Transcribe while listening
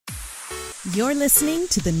You're listening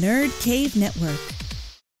to the Nerd Cave Network.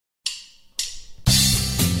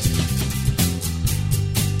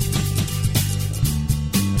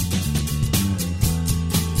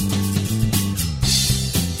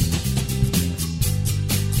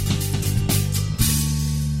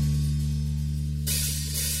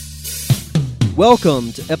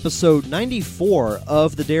 Welcome to episode 94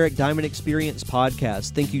 of the Derek Diamond Experience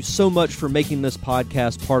podcast. Thank you so much for making this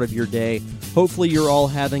podcast part of your day. Hopefully you're all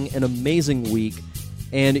having an amazing week,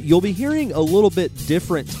 and you'll be hearing a little bit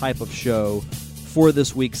different type of show for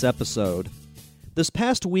this week's episode. This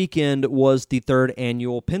past weekend was the third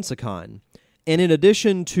annual Pensacon, and in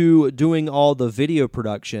addition to doing all the video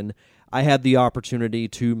production, I had the opportunity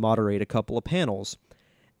to moderate a couple of panels.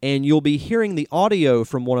 And you'll be hearing the audio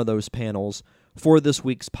from one of those panels for this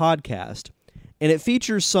week's podcast. And it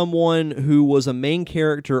features someone who was a main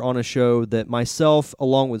character on a show that myself,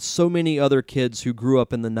 along with so many other kids who grew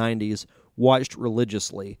up in the 90s, watched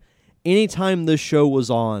religiously. Anytime this show was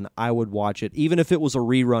on, I would watch it, even if it was a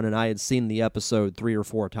rerun and I had seen the episode 3 or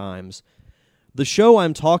 4 times. The show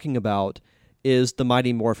I'm talking about is the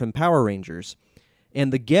Mighty Morphin Power Rangers.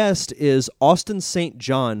 And the guest is Austin St.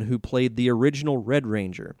 John, who played the original Red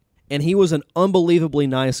Ranger. And he was an unbelievably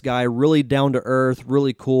nice guy, really down-to-earth,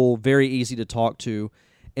 really cool, very easy to talk to.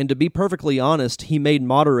 And to be perfectly honest, he made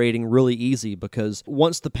moderating really easy because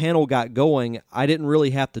once the panel got going, I didn't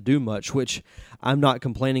really have to do much, which I'm not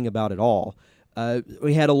complaining about at all.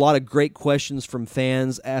 We had a lot of great questions from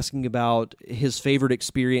fans asking about his favorite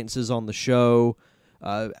experiences on the show,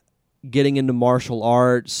 getting into martial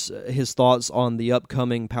arts, his thoughts on the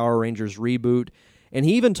upcoming Power Rangers reboot. And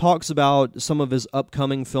he even talks about some of his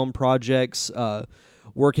upcoming film projects,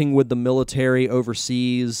 working with the military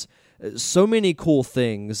overseas, so many cool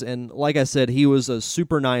things. And like I said, he was a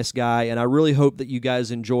super nice guy, and I really hope that you guys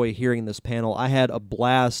enjoy hearing this panel. I had a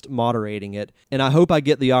blast moderating it, and I hope I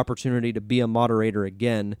get the opportunity to be a moderator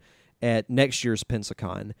again at next year's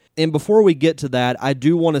Pensacon. And before we get to that, I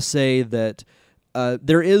do want to say that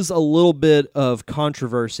there is a little bit of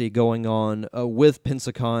controversy going on with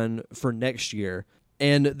Pensacon for next year.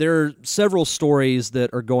 And there are several stories that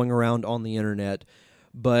are going around on the internet,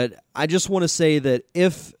 but I just want to say that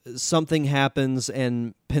if something happens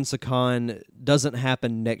and Pensacon doesn't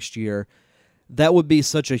happen next year, that would be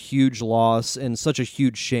such a huge loss and such a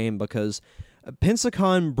huge shame because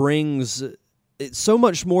Pensacon brings so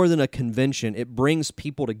much more than a convention. It brings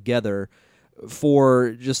people together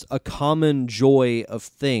for just a common joy of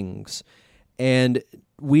things, and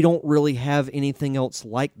we don't really have anything else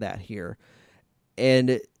like that here.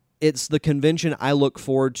 And it's the convention I look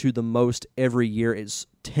forward to the most every year. It's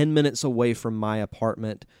 10 minutes away from my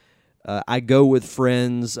apartment. I go with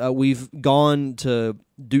friends. We've gone to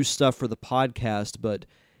do stuff for the podcast, but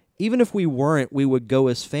even if we weren't, we would go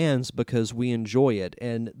as fans because we enjoy it,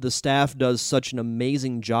 and the staff does such an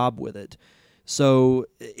amazing job with it. So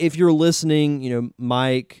if you're listening,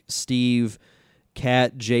 Mike, Steve,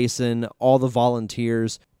 Kat, Jason, all the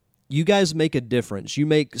volunteers, you guys make a difference. You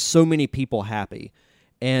make so many people happy.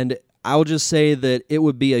 And I'll just say that it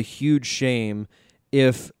would be a huge shame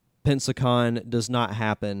if Pensacon does not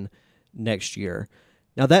happen next year.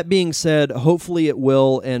 Now, that being said, hopefully it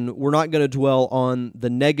will, and we're not going to dwell on the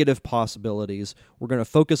negative possibilities. We're going to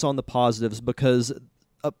focus on the positives because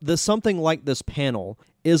something like this panel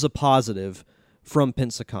is a positive from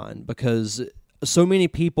Pensacon because so many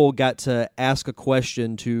people got to ask a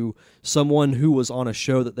question to someone who was on a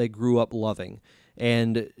show that they grew up loving,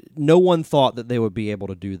 and no one thought that they would be able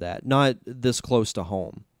to do that, not this close to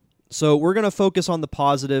home. So we're going to focus on the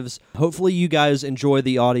positives. Hopefully you guys enjoy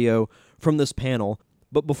the audio from this panel,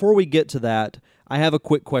 but before we get to that, I have a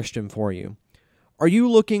quick question for you. Are you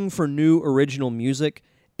looking for new original music?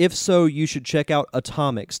 If so, you should check out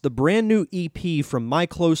Atomics, the brand new EP from my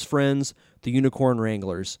close friends, the Unicorn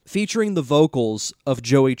Wranglers, featuring the vocals of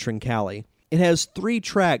Joey Trincali. It has 3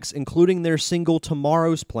 tracks, including their single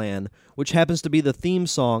Tomorrow's Plan, which happens to be the theme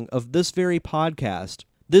song of this very podcast.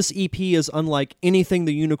 This EP is unlike anything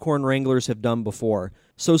the Unicorn Wranglers have done before,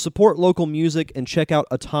 so support local music and check out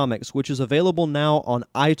Atomics, which is available now on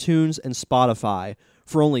iTunes and Spotify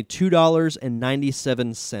for only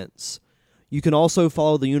 $2.97. You can also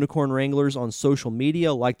follow the Unicorn Wranglers on social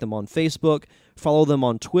media, like them on Facebook, follow them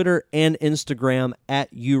on Twitter and Instagram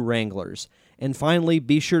at UWranglers. And finally,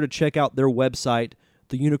 be sure to check out their website,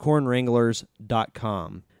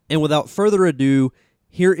 theunicornwranglers.com. And without further ado,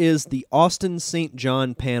 here is the Austin St.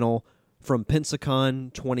 John panel from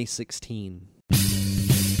Pensacon 2016.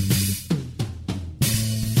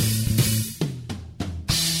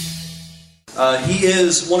 He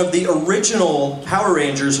is one of the original Power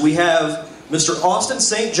Rangers. We have Mr. Austin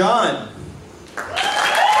St. John.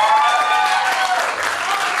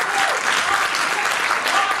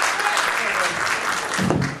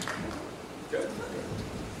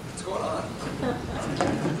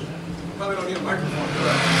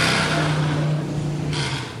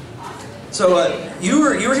 So you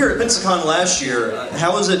were here at Pensacon last year.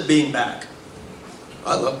 How was it being back?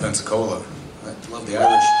 I love Pensacola. I love the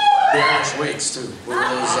Irish wakes too. What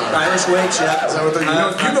were those? Irish wakes, yeah. Is that what you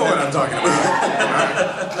know what I'm talking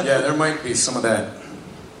about? Yeah, there might be some of that.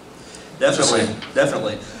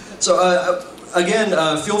 Definitely. So again,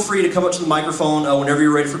 feel free to come up to the microphone whenever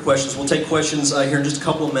you're ready for questions. We'll take questions here in just a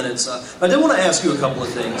couple of minutes. I did want to ask you a couple of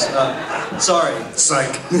things. Sorry.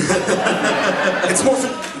 Psych. It's more.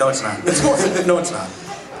 No, it's not. It's more. No, it's not.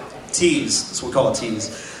 Tease. That's what we call it, tease.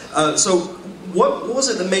 So, what was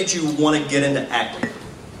it that made you want to get into acting?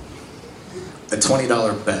 A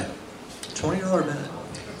 $20 bet. $20 bet.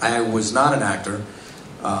 I was not an actor.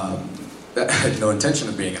 I had no intention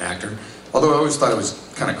of being an actor. Although I always thought it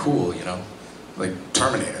was kind of cool, you know, like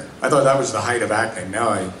Terminator. I thought that was the height of acting. Now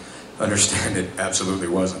I understand it absolutely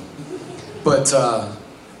wasn't. But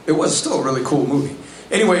it was still a really cool movie.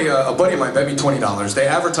 Anyway, a buddy of mine bet me $20. They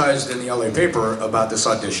advertised in the LA paper about this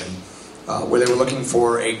audition where they were looking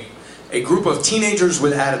for a group of teenagers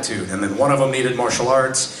with attitude. And then one of them needed martial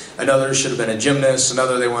arts, another should have been a gymnast,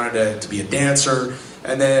 another they wanted to be a dancer,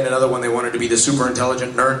 and then another one they wanted to be the super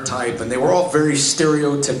intelligent nerd type. And they were all very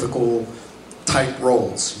stereotypical type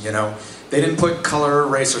roles, you know. They didn't put color,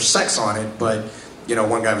 race, or sex on it, but, you know,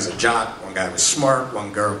 one guy was a jock, one guy was smart,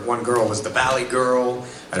 one girl was the valley girl.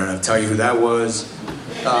 I don't have to tell you who that was.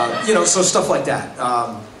 You know, so stuff like that.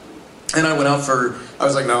 And I went out I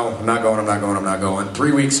was like, no, I'm not going.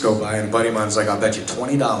 3 weeks go by, and a buddy of mine was like, I'll bet you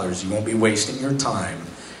 $20 you won't be wasting your time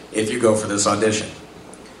if you go for this audition.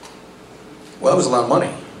 Well, that was a lot of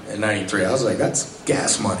money in '93. I was like, that's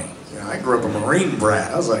gas money. You know, I grew up a Marine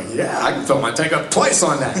brat. I was like, yeah, I can fill my tank up twice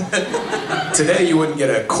on that. Today, you wouldn't get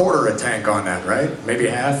a quarter a tank on that, right? Maybe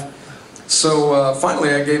half. So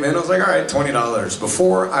finally, I gave in. I was like, all right, $20.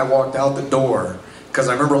 Before I walked out the door, because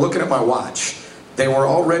I remember looking at my watch, they were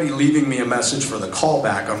already leaving me a message for the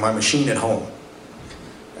callback on my machine at home.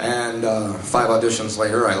 And 5 auditions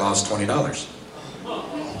later, I lost $20.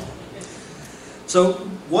 So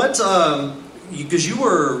what, because you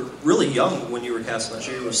were really young when you were cast last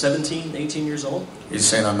year. You were 17, 18 years old? You're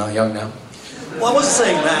saying I'm not young now? Well, I wasn't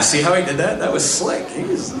saying that. You see how he did that? That was slick. He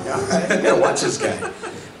was, you gotta watch this guy.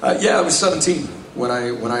 Yeah, I was 17 when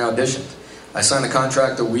I auditioned. I signed a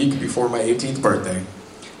contract a week before my 18th birthday.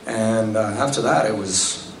 And after that, it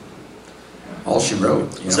was all she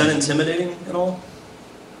wrote. Was that intimidating at all?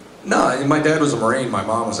 No, my dad was a Marine, my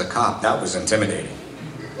mom was a cop. That was intimidating.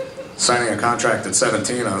 Signing a contract at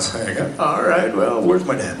 17, I was like, all right, well, where's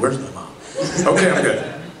my dad? Where's my mom? Okay, I'm good.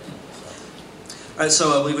 All right,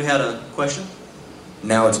 so I believe we had a question.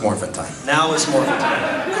 Now it's morphin' time. Now it's morphin'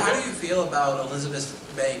 time. How do you feel about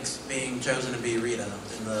Elizabeth Banks being chosen to be Rita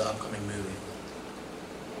in the upcoming movie?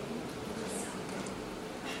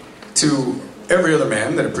 To every other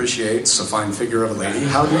man that appreciates a fine figure of a lady,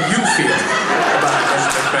 how do you feel about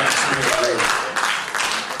Elizabeth Banks being Rita?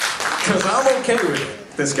 Because I'm okay with it.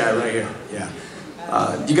 This guy right here, yeah.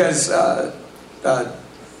 You guys,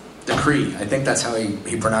 Decree, I think that's how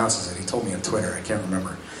he pronounces it. He told me on Twitter, I can't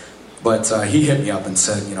remember. But he hit me up and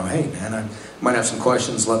said, you know, hey man, I might have some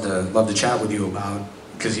questions, love to chat with you about,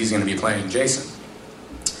 because he's going to be playing Jason.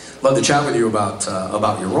 Love to chat with you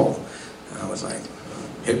about your role. And I was like,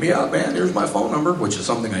 hit me up, man, here's my phone number, which is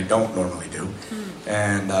something I don't normally do.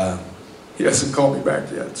 And he hasn't called me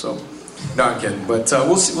back yet, so, no, I'm kidding. But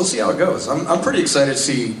we'll see how it goes. I'm pretty excited to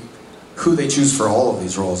see who they choose for all of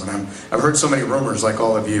these roles. And I've heard so many rumors, like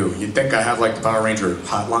all of you. You'd think I have like the Power Ranger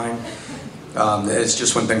hotline. It's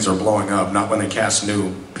just when things are blowing up, not when they cast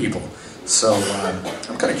new people. So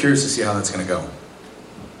I'm kind of curious to see how that's going to go.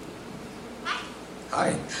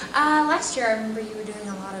 Hi. Last year I remember you were doing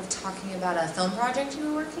a lot of talking about a film project you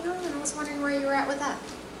were working on, and I was wondering where you were at with that.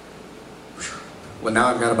 Well, now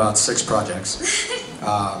I've got about 6 projects.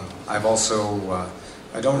 I've also,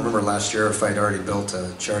 I don't remember last year if I'd already built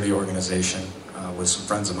a charity organization with some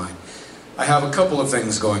friends of mine. I have a couple of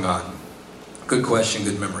things going on. Good question,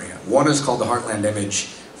 good memory. One is called the Heartland Image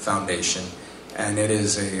Foundation, and it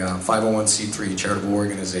is a 501c3 charitable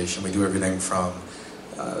organization. We do everything from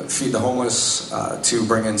feed the homeless to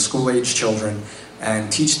bring in school-age children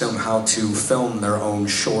and teach them how to film their own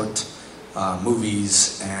short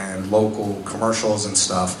movies and local commercials and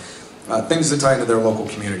stuff. Things that tie into their local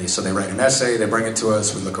community. So they write an essay, they bring it to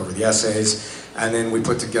us, we look over the essays, and then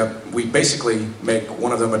we basically make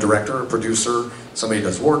one of them a director, a producer, somebody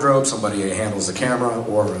does wardrobe, somebody handles the camera,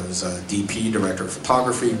 or is a DP, director of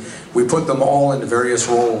photography. We put them all into various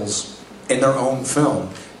roles in their own film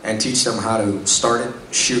and teach them how to start it,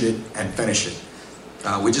 shoot it, and finish it.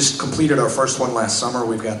 We just completed our first one last summer,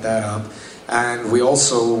 we've got that up. And we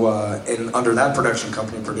also, under that production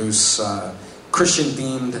company, produce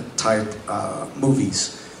Christian-themed type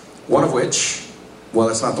movies. One of which, well,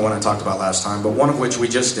 it's not the one I talked about last time, but one of which we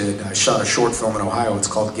just did. I shot a short film in Ohio. It's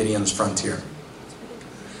called Gideon's Frontier.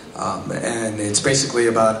 And it's basically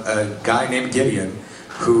about a guy named Gideon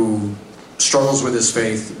who struggles with his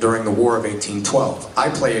faith during the War of 1812. I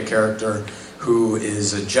play a character who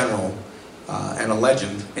is a general and a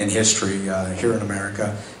legend in history here in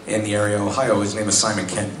America, in the area of Ohio. His name is Simon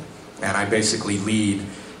Kenton. And I basically lead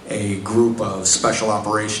a group of special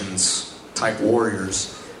operations type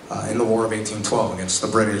warriors in the War of 1812 against the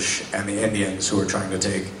British and the Indians who were trying to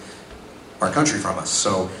take our country from us.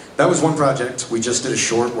 So that was one project. We just did a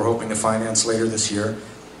short we're hoping to finance later this year.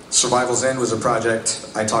 Survival's End was a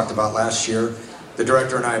project I talked about last year. The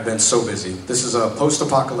director and I have been so busy. This is a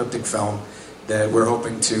post-apocalyptic film that we're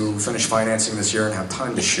hoping to finish financing this year and have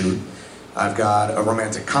time to shoot. I've got a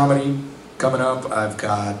romantic comedy coming up. I've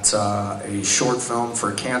got a short film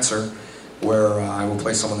for cancer where I will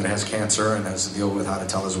play someone that has cancer and has to deal with how to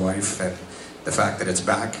tell his wife and the fact that it's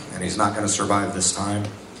back and he's not going to survive this time.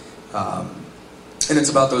 And it's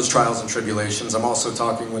about those trials and tribulations. I'm also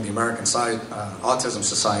talking with the American Autism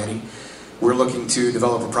Society. We're looking to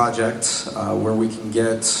develop a project where we can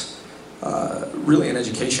get really an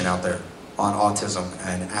education out there on autism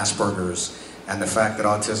and Asperger's and the fact that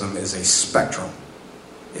autism is a spectrum.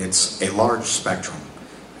 It's a large spectrum.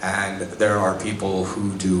 And there are people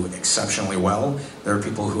who do exceptionally well. There are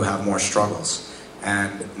people who have more struggles.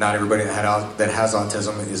 And not everybody that has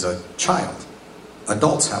autism is a child.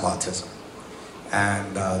 Adults have autism.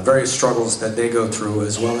 And various struggles that they go through,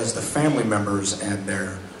 as well as the family members and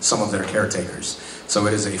some of their caretakers. So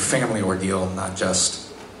it is a family ordeal, not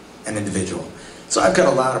just an individual. So I've got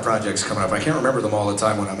a lot of projects coming up. I can't remember them all the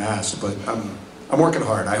time when I'm asked, but I'm working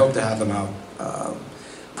hard. I hope to have them out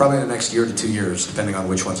probably in the next year to 2 years, depending on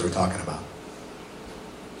which ones we're talking about.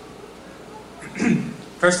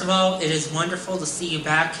 First of all, it is wonderful to see you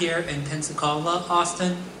back here in Pensacola,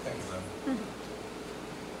 Austin. Thank you.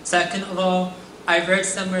 Second of all, I've read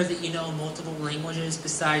somewhere that you know multiple languages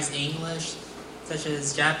besides English, such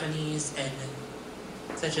as Japanese and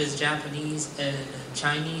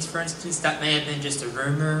Chinese, for instance. That may have been just a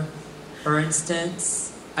rumor, for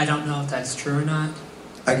instance. I don't know if that's true or not.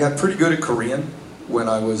 I got pretty good at Korean when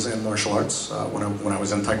I was in martial arts, when I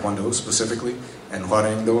was in Taekwondo specifically, and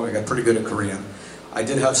Hwarangdo. I got pretty good at Korean. I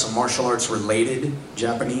did have some martial arts related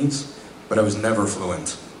Japanese, but I was never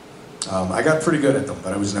fluent. I got pretty good at them,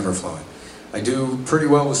 but I was never fluent. I do pretty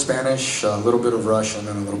well with Spanish, a little bit of Russian,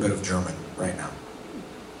 and a little bit of German right now.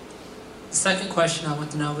 The second question I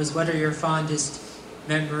want to know is, what are your fondest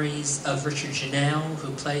memories of Richard Janelle,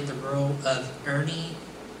 who played the role of Ernie?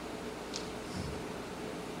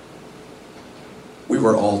 We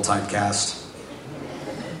were all typecast.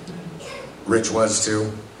 Rich was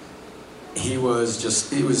too. He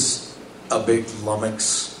was a big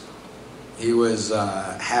lummox. He was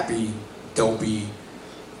happy, dopey,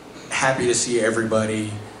 happy to see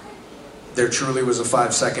everybody. There truly was a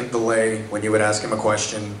 5-second delay when you would ask him a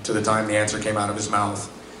question to the time the answer came out of his mouth.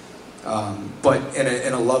 But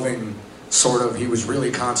in a loving sort of, he was really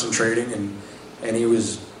concentrating and he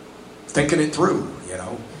was thinking it through, you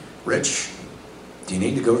know. Rich, do you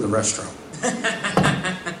need to go to the restroom?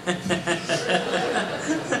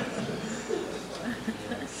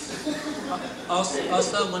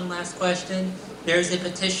 Also, one last question. There's a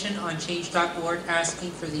petition on change.org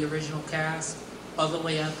asking for the original cast all the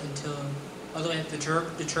way up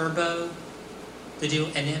to Turbo to do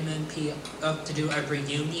an MMP, to do a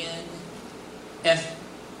reunion.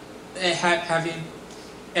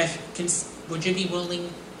 Would you be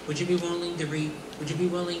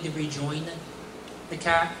willing to rejoin the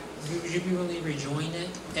cat? Would you be willing to rejoin it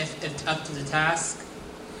if up to the task?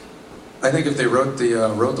 I think if they wrote the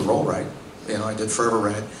role right, you know, I did Forever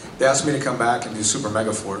Red. They asked me to come back and do Super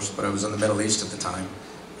Mega Force, but I was in the Middle East at the time,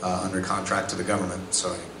 under contract to the government,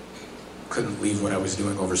 so I couldn't leave what I was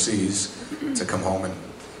doing overseas to come home and,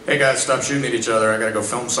 hey guys, stop shooting at each other. I gotta go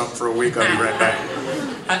film something for a week. I'll be right back.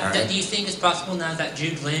 Right. Do you think it's possible now that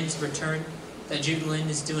Jude Lynn's returned? That Jude Lynn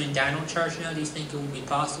is doing Dino Charge now. Do you think it will be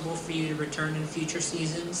possible for you to return in future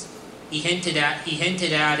seasons? He hinted at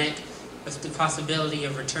it with the possibility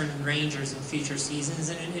of returning Rangers in future seasons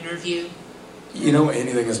in an interview. You know,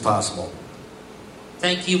 anything is possible.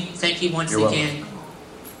 Thank you once You're again. Welcome.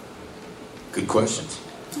 Good questions.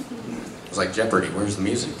 It was like Jeopardy. Where's the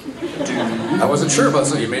music? I wasn't sure about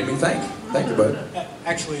something. You made me think. Thank you, bud.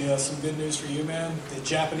 Actually, some good news for you, man. The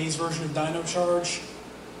Japanese version of Dino Charge,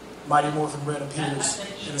 Mighty Morphin Red appears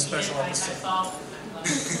in a special episode.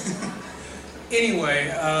 Anyway,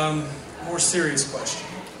 more serious question.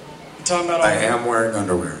 You're talking about all I am wearing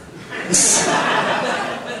underwear.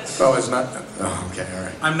 Oh, it's not. Oh, okay, all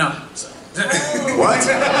right. I'm not. So. What?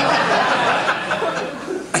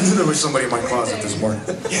 I knew there was somebody in my closet this morning.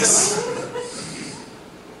 Yes.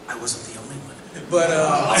 I wasn't the only one. But,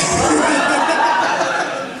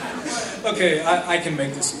 okay, I can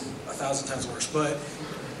make this 1,000 times worse. But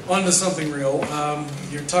on to something real.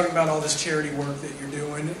 You're talking about all this charity work that you're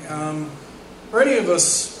doing. For any of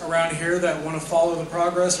us around here that want to follow the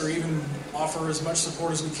progress or even offer as much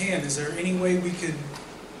support as we can, is there any way we could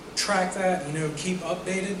track that, keep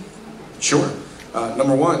updated? Sure.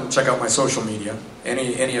 Number one, check out my social media.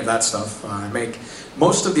 Any of that stuff. I make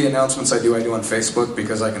most of the announcements I do on Facebook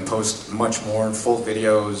because I can post much more, full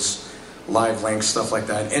videos, live links, stuff like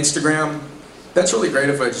that. Instagram, that's really great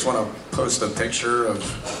if I just want to post a picture of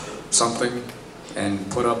something and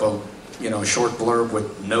put up a short blurb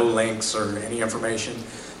with no links or any information.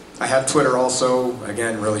 I have Twitter also,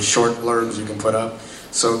 again, really short blurbs you can put up.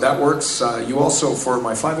 So that works. You also, for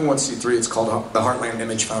my 501c3, it's called the Heartland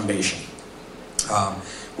Image Foundation.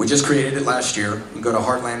 We just created it last year. You can go to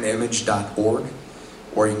heartlandimage.org,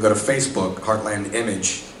 or you can go to Facebook, Heartland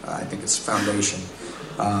Image. I think it's foundation.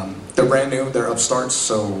 They're brand new, they're upstarts,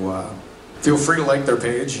 so feel free to like their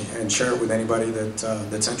page and share it with anybody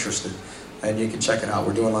that's interested. And you can check it out.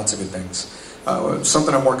 We're doing lots of good things.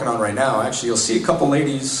 Something I'm working on right now, actually, you'll see a couple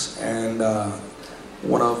ladies and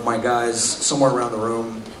one of my guys somewhere around the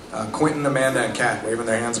room, Quentin, Amanda, and Kat, waving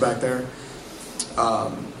their hands back there.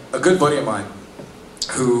 A good buddy of mine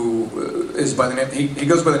who is by the name, he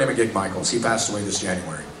goes by the name of Gig Michaels. He passed away this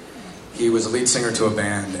January. He was a lead singer to a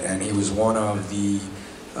band, and he was one of the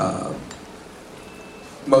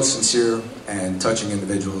most sincere and touching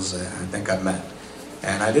individuals I think I've met.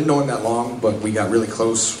 And I didn't know him that long, but we got really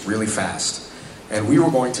close really fast. And we were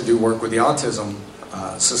going to do work with the Autism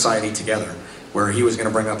Society together, where he was going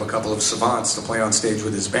to bring up a couple of savants to play on stage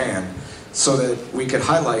with his band so that we could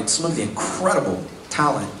highlight some of the incredible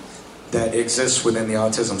talent that exists within the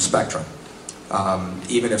autism spectrum.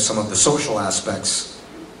 Even if some of the social aspects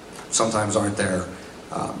sometimes aren't there.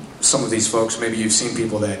 Some of these folks, maybe you've seen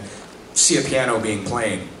people that see a piano being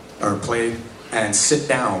played and sit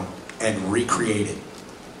down and recreate it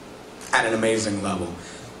at an amazing level.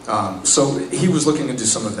 So he was looking into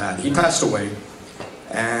some of that. He passed away,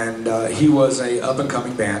 and he was a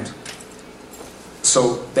up-and-coming band.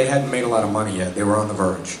 So they hadn't made a lot of money yet. They were on the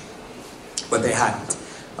verge, but they hadn't.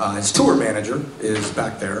 His tour manager is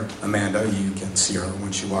back there, Amanda. You can see her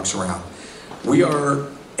when she walks around. We are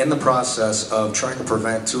in the process of trying to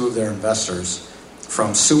prevent two of their investors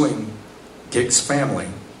from suing Gig's family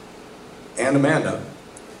and Amanda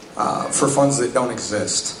for funds that don't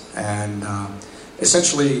exist. And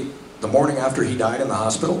essentially, the morning after he died in the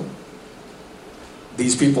hospital,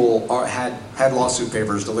 these people had lawsuit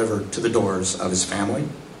papers delivered to the doors of his family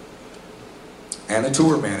and the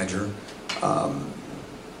tour manager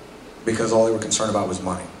because all they were concerned about was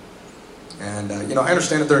money. And I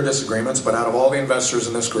understand that there are disagreements, but out of all the investors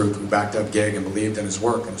in this group who backed up Gig and believed in his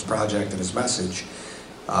work and his project and his message,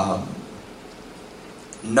 none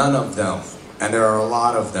of them, and there are a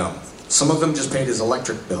lot of them, some of them just paid his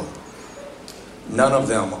electric bill. None of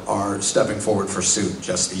them are stepping forward for suit,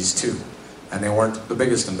 just these two. And they weren't the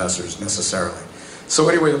biggest investors necessarily. So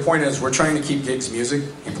anyway, the point is we're trying to keep Gig's music.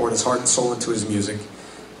 He poured his heart and soul into his music.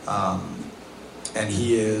 And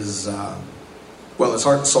he is, his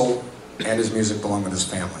heart and soul and his music belong with his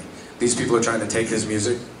family. These people are trying to take his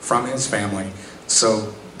music from his family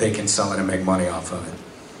so they can sell it and make money off of it.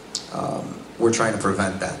 We're trying to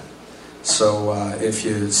prevent that. So if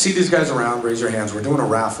you see these guys around, raise your hands. We're doing a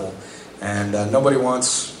raffle, and nobody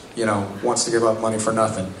wants to give up money for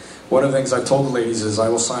nothing. One of the things I've told the ladies is I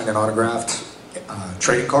will sign an autographed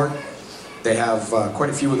trading card. They have quite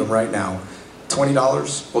a few of them right now.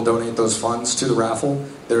 $20 will donate those funds to the raffle.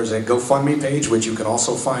 There's a GoFundMe page, which you can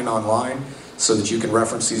also find online, so that you can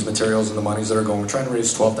reference these materials and the monies that are going. We're trying to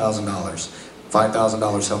raise $12,000.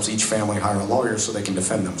 $5,000 helps each family hire a lawyer so they can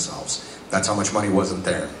defend themselves. That's how much money wasn't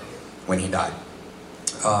there when he died.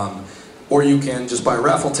 Or you can just buy a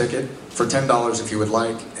raffle ticket for $10 if you would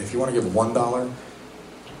like. If you want to give $1,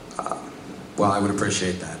 I would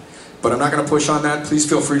appreciate that. But I'm not going to push on that. Please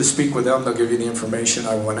feel free to speak with them. They'll give you the information.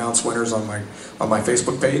 I will announce winners on my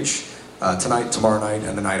Facebook page tonight, tomorrow night,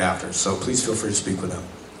 and the night after. So please feel free to speak with them.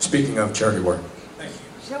 Speaking of charity work. Thank you.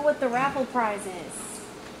 Show what the raffle prize is.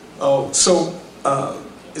 Oh, so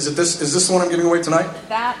is this the one I'm giving away tonight?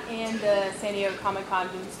 That and the San Diego Comic-Con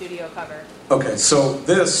studio cover. Okay, so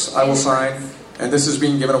this I will sign, and this is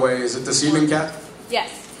being given away. Is it this evening, Kat?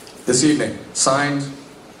 Yes. This evening, signed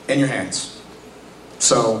in your hands.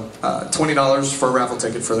 So $20 for a raffle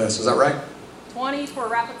ticket for this. Is that right? 20 for a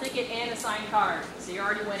raffle ticket and a signed card. So you're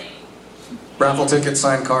already winning. Raffle ticket,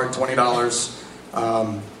 signed card,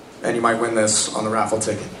 $20. And you might win this on the raffle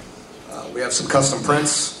ticket. We have some custom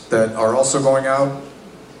prints that are also going out.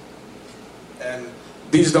 And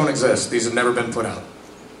these don't exist. These have never been put out.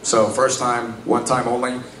 So first time, one time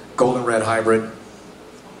only, golden red hybrid.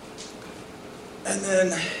 And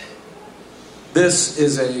then this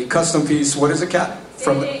is a custom piece. What is it, Kat?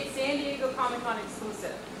 San Diego Comic-Con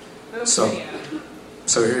exclusive. Boom video.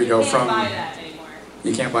 So here you go. You can't buy that anymore.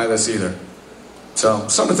 You can't buy this either. So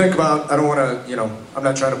something to think about. I don't want to, I'm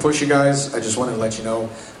not trying to push you guys. I just wanted to let you know,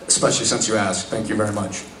 especially since you asked. Thank you very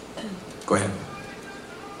much. Go ahead.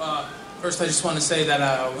 First, I just want to say that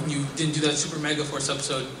when you didn't do that Super Mega Force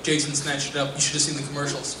episode, Jason snatched it up. You should have seen the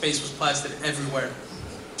commercial. His face was plastered everywhere,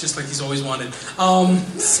 just like he's always wanted.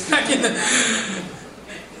 Second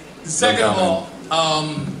of all,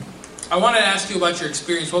 I wanted to ask you about your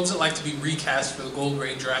experience. What was it like to be recast for the Gold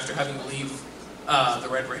Ranger after having to leave the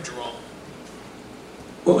Red Ranger role?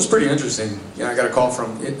 Well, it was pretty interesting. I got a call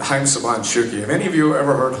from Haim Saban and Shuki. Have any of you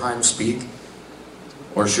ever heard Haim speak?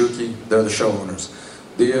 Or Shuki? They're the show owners.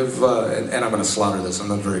 They have, and I'm going to slaughter this, I'm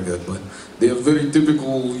not very good, but they have very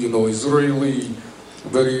typical, Israeli,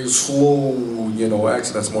 very slow,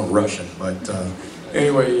 accent. That's more Russian. But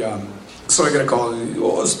anyway, so I got a call.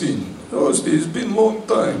 Austin, it's been a long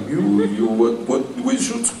time. What we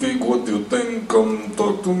should speak, what do you think? Come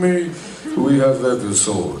talk to me. We have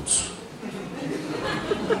episodes.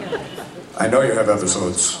 I know you have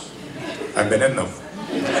episodes. I've been in them.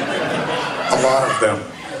 A lot of them.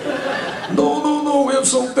 No, we have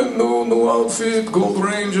something new outfit, Gold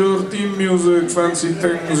Ranger, theme music, fancy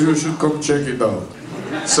things, you should come check it out.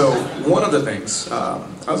 So, one of the things, I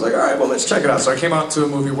was like, alright, well, let's check it out. So I came out to a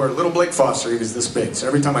movie where little Blake Foster, he was this big. So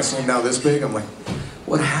every time I see him now this big, I'm like,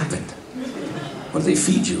 what happened? What did they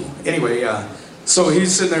feed you? Anyway, so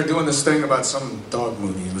he's sitting there doing this thing about some dog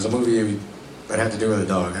movie. It was a movie that had to do with a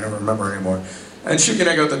dog. I don't remember anymore. And Shuki and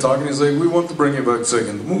I got to talking. He's like, we want to bring you back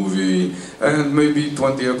second movie and maybe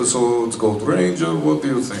 20 episodes Gold Ranger. What do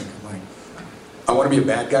you think? I'm like, I want to be a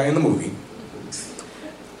bad guy in the movie.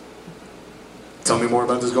 Tell me more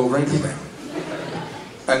about this Gold Ranger thing.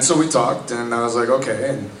 And so we talked, and I was like, okay.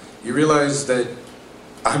 And you realize that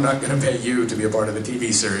I'm not going to pay you to be a part of a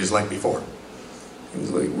TV series like before. He was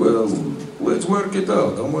like, well, let's work it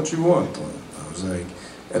out. How much you want? I was like,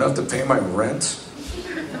 enough to pay my rent?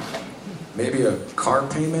 Maybe a car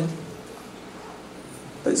payment?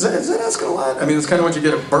 Is that asking a lot? I mean, it's kind of what you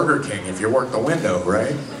get at Burger King if you work the window,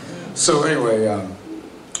 right? So anyway,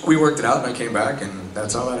 we worked it out, and I came back, and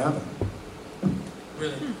that's how that happened.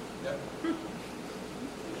 Really? Yeah.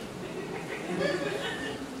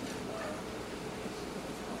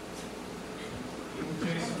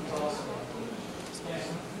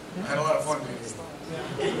 I had a lot of fun being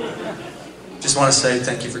here. Just want to say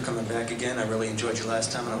thank you for coming back again. I really enjoyed you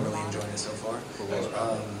last time, and I'm really enjoying it so far.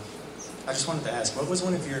 I just wanted to ask, what was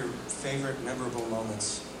one of your favorite memorable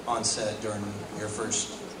moments on set during your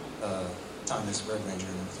first time as Red Ranger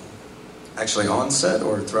and everything? Actually, on set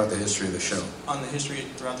or throughout the history of the show? Throughout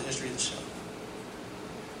the history of the show.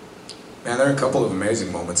 Man, there are a couple of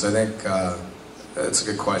amazing moments. I think that's a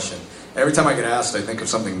good question. Every time I get asked, I think of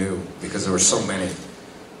something new because there were so many.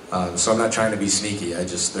 So I'm not trying to be sneaky.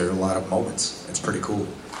 There are a lot of moments. It's pretty cool.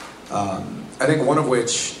 I think one of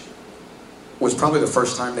which was probably the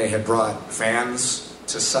first time they had brought fans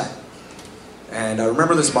to set. And I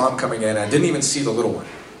remember this mom coming in. I didn't even see the little one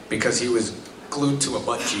because he was glued to a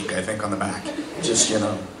butt cheek, I think, on the back. Just,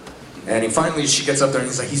 And she gets up there and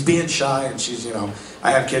he's like, he's being shy. And she's,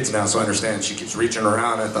 I have kids now, so I understand. She keeps reaching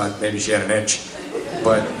around. I thought maybe she had an itch.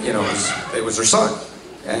 But, it was her son.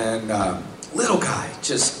 And little guy,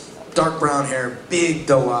 just dark brown hair, big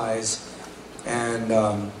doe eyes. And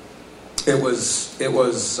it was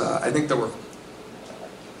I think there were,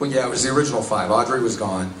 it was the original 5. Audrey was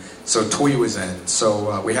gone, so Twee was in.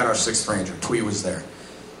 So we had our 6th Ranger. Twee was there.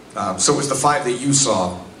 So it was the 5 that you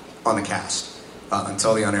saw on the cast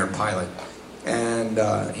until the on-air pilot. And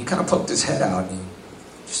he kind of poked his head out and he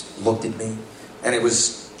just looked at me. And it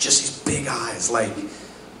was just these big eyes, like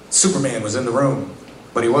Superman was in the room.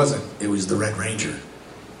 But he wasn't. It was the Red Ranger.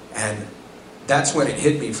 And that's when it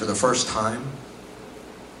hit me for the first time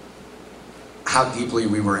how deeply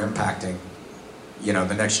we were impacting,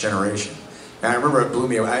 the next generation. And I remember it blew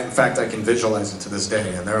me away. In fact, I can visualize it to this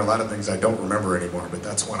day. And there are a lot of things I don't remember anymore, but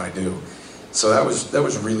that's one I do. So that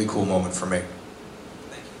was a really cool moment for me.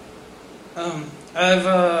 Thank you.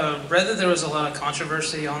 I've read that there was a lot of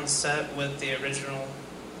controversy on set with the original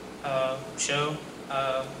show.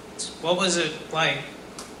 what was it like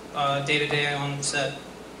day to day on set?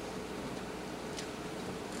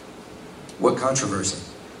 What controversy?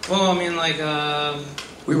 Well, I mean, like,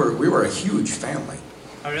 We were a huge family.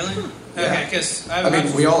 oh really? Yeah. Okay, because I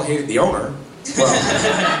mean, we all hated the owner. Well,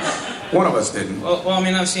 one of us didn't. Well, I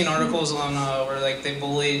mean, I've seen articles on where like they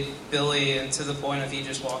bullied Billy, and to the point of he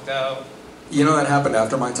just walked out. You know, that happened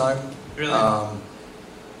after my time. Really?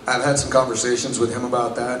 I've had some conversations with him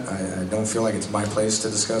about that. I don't feel like it's my place to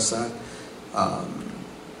discuss that.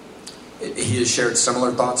 He has shared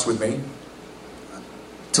similar thoughts with me.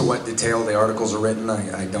 To what detail the articles are written,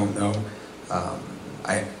 I don't know.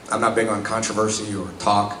 I'm not big on controversy or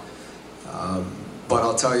talk. But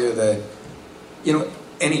I'll tell you that, you know,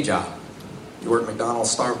 any job, you work at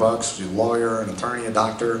McDonald's, Starbucks, you're a lawyer, an attorney, a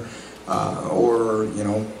doctor, or, you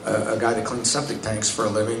know, a guy that cleans septic tanks for a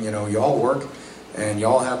living, you know, you all work and you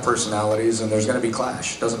all have personalities and there's going to be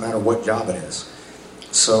clash. Doesn't matter what job it is.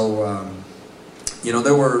 So, you know,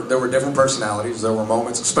 there were different personalities. There were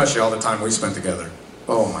moments, especially all the time we spent together.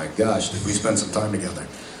 Oh my gosh, did we spend some time together.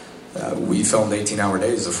 We filmed 18-hour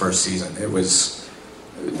days the first season. It was,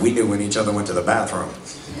 we knew when each other went to the bathroom.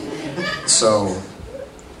 So,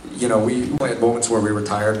 you know, we had moments where we were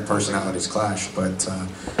tired and personalities clashed, but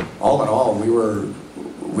all in all, we were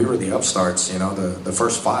the upstarts, you know, the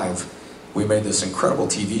first 5. We made this incredible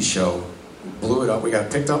TV show, blew it up. We got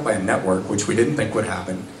picked up by a network, which we didn't think would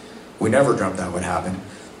happen. We never dreamt that would happen.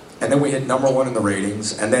 And then we hit #1 in the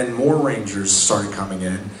ratings, and then more Rangers started coming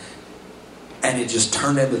in, and it just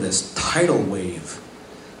turned into this tidal wave.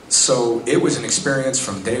 So it was an experience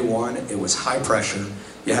from day one. It was high pressure.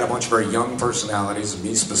 You had a bunch of very young personalities,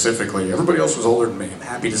 me specifically. Everybody else was older than me, I'm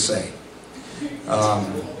happy to say.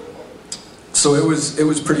 So it was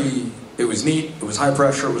neat, it was high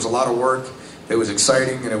pressure, it was a lot of work, it was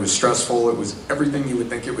exciting, and it was stressful. It was everything you would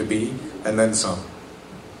think it would be, and then some.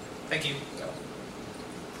 Thank you.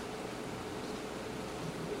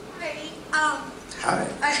 Hi.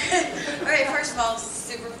 Alright, first of all,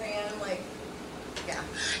 super fan, like, yeah.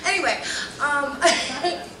 Anyway,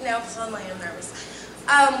 now suddenly I'm nervous.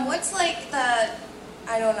 What's like the,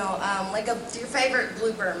 I don't know, like your favorite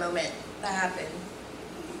blooper moment that happened?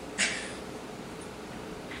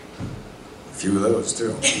 A few of those,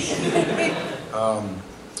 too.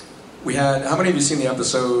 We had, how many of you seen the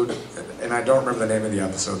episode, and I don't remember the name of the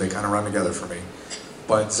episode, they kind of run together for me,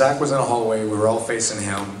 but Zach was in a hallway, we were all facing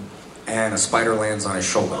him, and a spider lands on his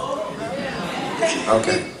shoulder.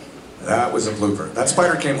 Okay, that was a blooper. That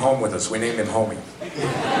spider came home with us. We named him Homie.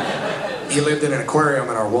 He lived in an aquarium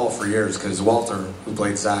in our wall for years because Walter, who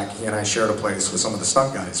played Zach, he and I shared a place with some of the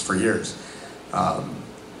stunt guys for years.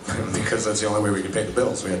 Because that's the only way we could pay the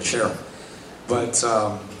bills. We had to share them. But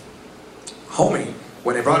Homie,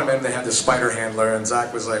 when they brought him in, they had this spider handler, and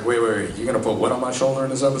Zach was like, wait, you gonna put what on my shoulder in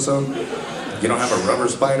this episode? You don't have a rubber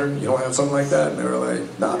spider? You don't have something like that? And they were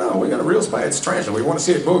like, no, we got a real spider. It's tarantula. We want to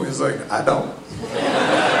see it move. He's like, I don't.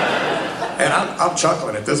 And I'm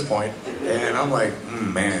chuckling at this point, and I'm like,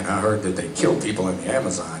 man, I heard that they kill people in the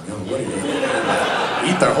Amazon. You know, what do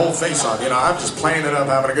you eat their whole face off? You know, I'm just playing it up,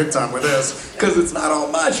 having a good time with this, because it's not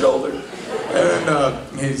on my shoulder.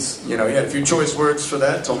 And he had a few choice words for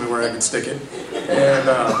that, told me where I could stick it. And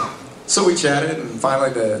so we chatted, and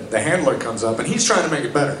finally the handler comes up, and he's trying to make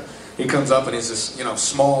it better. He comes up, and he's this,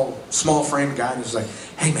 small frame guy, and he's like,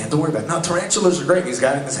 hey man, don't worry about it. No, tarantulas are great. And he's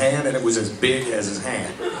got it in his hand, and it was as big as his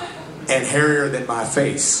hand, and hairier than my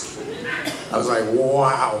face. I was like,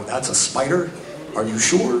 wow, that's a spider? Are you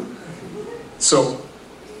sure? So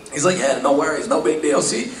he's like, yeah, no worries, no big deal.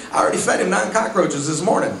 See, I already fed him 9 cockroaches this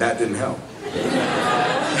morning. That didn't help.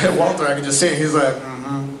 And Walter, I could just see him. He's like,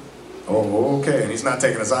 oh, okay. And he's not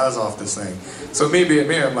taking his eyes off this thing. So me being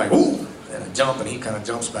me, I'm like, ooh. And I jump, and he kind of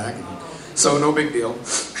jumps back. And so no big deal.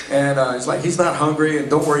 And he's like, he's not hungry, and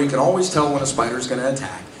don't worry, you can always tell when a spider's going to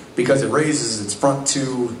attack because it raises its front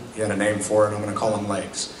 2, he had a name for it, I'm going to call them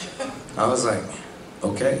legs. I was like,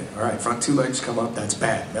 okay, all right, front 2 legs come up, that's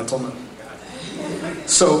bad. Mental note.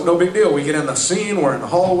 So no big deal. We get in the scene, we're in the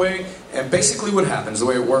hallway, and basically what happens, the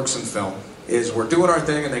way it works in film, is we're doing our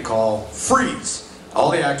thing and they call freeze.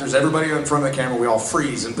 All the actors, everybody in front of the camera, we all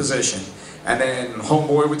freeze in position. And then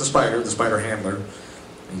homeboy with the spider handler,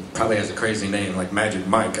 he probably has a crazy name like Magic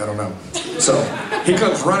Mike, I don't know. So he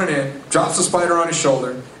comes running in, drops the spider on his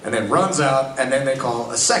shoulder, and then runs out, and then they call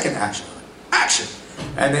a second action. Action!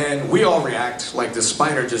 And then we all react like the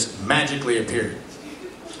spider just magically appeared.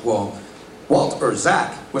 Well,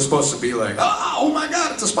 Zach was supposed to be like, oh my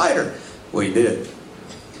God, it's a spider. Well, he did.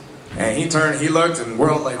 And he turned, he looked, and we're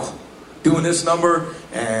all like doing this number,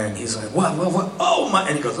 and he's like, what, oh my,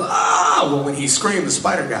 and he goes, well, when he screamed, the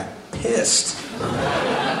spider got pissed.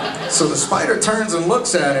 So the spider turns and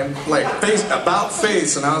looks at him, like about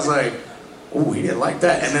face, and I was like, "Ooh, he didn't like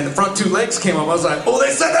that." And then the front two legs came up. I was like, "Oh, they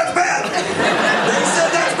said that's bad. They said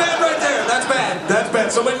that's bad right there. That's bad. That's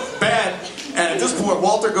bad. So much bad." And at this point,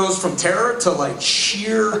 Walter goes from terror to like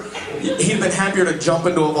sheer. He'd been happier to jump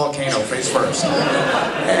into a volcano face first.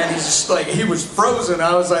 And he's just like, he was frozen.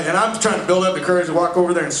 I was like, and I'm trying to build up the courage to walk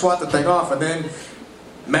over there and swat the thing off. And then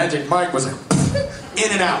Magic Mike was like,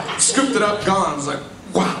 in and out, scooped it up, gone. I was like,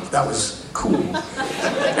 wow, that was cool.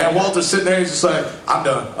 And Walter's sitting there, he's just like, I'm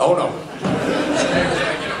done. Oh no.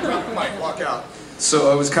 And drop the mic, walk out.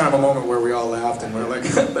 So it was kind of a moment where we all laughed and we were like,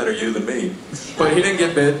 better you than me. But he didn't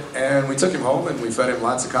get bit, and we took him home and we fed him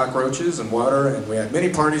lots of cockroaches and water, and we had many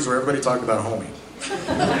parties where everybody talked about homie.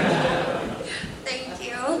 Thank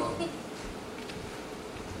you.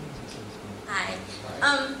 Hi.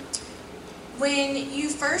 When you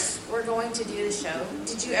first were going to do the show,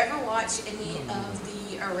 did you ever watch any of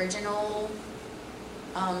the original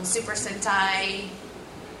Super Sentai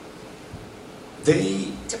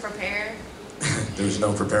to prepare? There's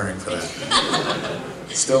no preparing for that.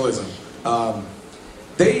 Still isn't.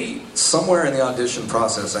 They, somewhere in the audition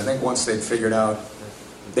process, I think once they'd figured out,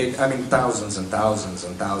 thousands and thousands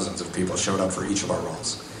and thousands of people showed up for each of our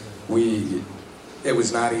roles. It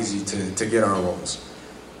was not easy to get our roles.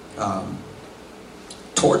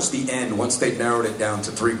 Towards the end, once they'd narrowed it down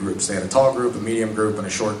to 3 groups, they had a tall group, a medium group, and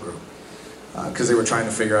a short group, because they were trying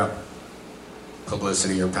to figure out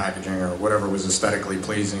publicity or packaging or whatever was aesthetically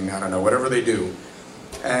pleasing, I don't know, whatever they do.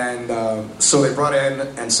 And so they brought in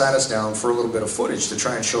and sat us down for a little bit of footage to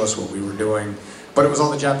try and show us what we were doing. But it was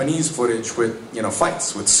all the Japanese footage with,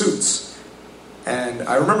 fights, with suits. And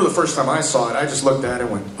I remember the first time I saw it, I just looked at it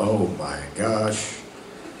and went, oh my gosh.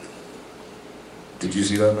 Did you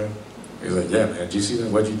see that, man? He was like, yeah, man, did you see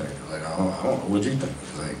that? What'd you think? I was like, I don't know, what'd you think? He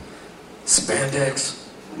was like, spandex?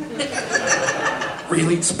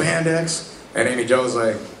 Really, spandex? And Amy Jo was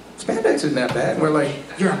like, spandex isn't that bad. And we're like,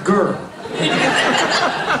 you're a girl.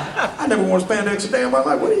 I never wore spandex a day in my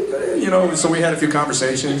life. What are you doing? So we had a few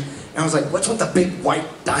conversations. And I was like, what's with the big white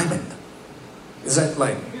diamond? Is that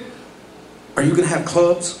like, are you going to have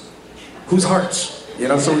clubs? Whose hearts?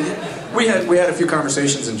 So we had a few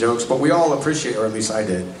conversations and jokes, but we all appreciate, or at least I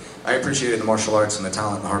did, I appreciated the martial arts and the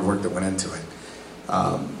talent and the hard work that went into it.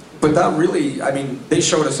 But that really, they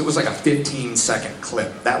showed us, it was like a 15-second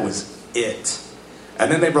clip. That was it.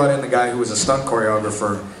 And then they brought in the guy who was a stunt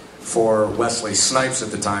choreographer for Wesley Snipes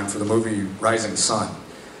at the time for the movie Rising Sun.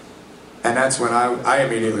 And that's when I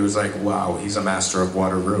immediately was like, wow, he's a master of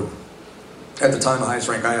Waterloo. At the time, the highest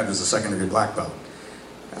rank I had was a second-degree black belt.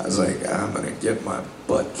 I was like, I'm going to get my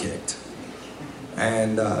butt kicked.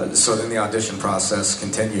 And so then the audition process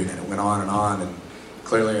continued, and it went on, and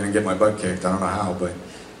clearly I didn't get my butt kicked. I don't know how, but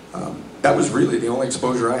that was really the only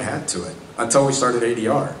exposure I had to it until we started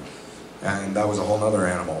ADR. And that was a whole other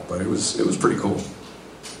animal, but it was pretty cool.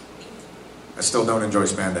 I still don't enjoy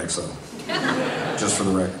spandex, though, just for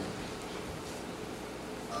the record.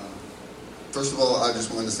 First of all, I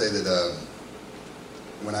just wanted to say that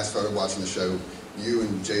when I started watching the show, you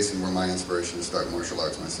and Jason were my inspiration to start martial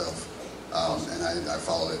arts myself, and I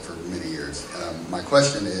followed it for many years. My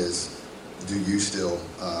question is, do you still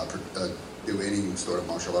do any sort of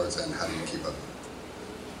martial arts, and how do you keep up?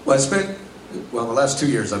 Well, the last 2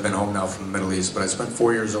 years I've been home now from the Middle East, but I spent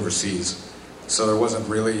 4 years overseas, so there wasn't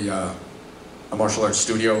really a martial arts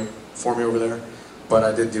studio for me over there, but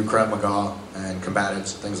I did do Krav Maga and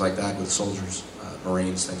combatives, things like that with soldiers,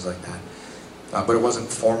 Marines, things like that. But it wasn't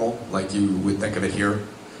formal like you would think of it here.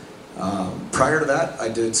 Prior to that, I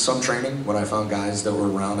did some training when I found guys that were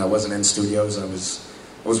around. I wasn't in studios. I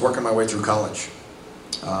was working my way through college.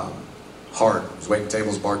 Hard. I was waiting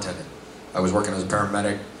tables, bartending. I was working as a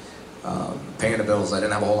paramedic, paying the bills. I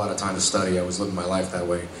didn't have a whole lot of time to study. I was living my life that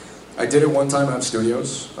way. I did it one time out of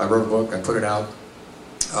studios. I wrote a book. I put it out.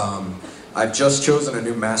 I've just chosen a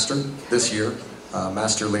new master this year,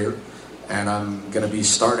 Master Lear, and I'm going to be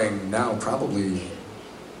starting now probably,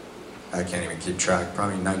 I can't even keep track,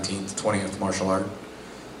 probably 19th, 20th martial art.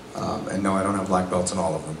 And no, I don't have black belts in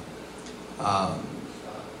all of them.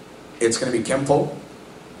 It's going to be Kempo,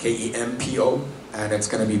 K-E-M-P-O, and it's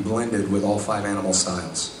going to be blended with all 5 animal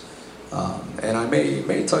styles. And I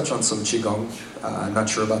may touch on some Qigong. I'm not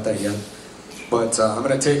sure about that yet. But I'm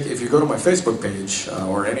going to take, if you go to my Facebook page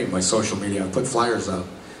or any of my social media, I put flyers up.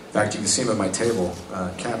 In fact, you can see them at my table.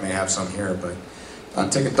 Kat may have some here, but I'm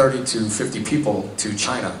taking 30 to 50 people to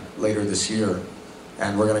China later this year.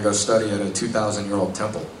 And we're going to go study at a 2,000-year-old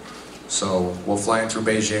temple. So we'll fly in through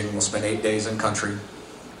Beijing. We'll spend 8 days in country.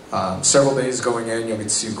 Several days going in, you'll get to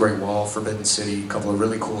see the Great Wall, Forbidden City, a couple of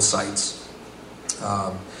really cool sites.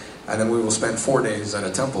 And then we will spend 4 days at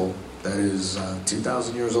a temple that is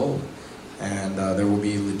 2,000 years old. And there will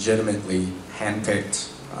be legitimately hand-picked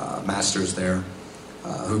masters there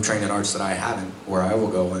who train in arts that I haven't, where I will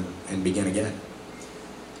go and begin again.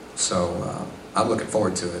 So I'm looking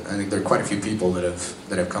forward to it. I think there are quite a few people that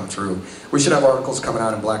have come through. We should have articles coming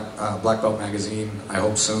out in Black Belt Magazine, I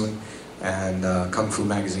hope soon, and Kung Fu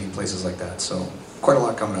Magazine, places like that. So quite a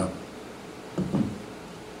lot coming up.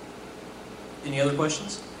 Any other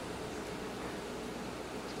questions?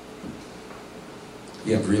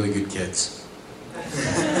 You have really good kids.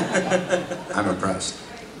 I'm impressed.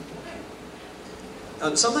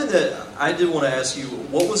 Something that I did want to ask you,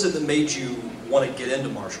 what was it that made you want to get into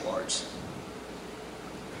martial arts?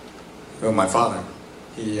 Well, my father,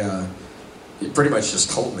 he pretty much just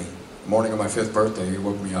told me. The morning of my 5th birthday, he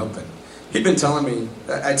woke me up, and he'd been telling me,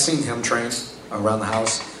 I'd seen him train around the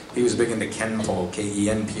house. He was big into Kenpo,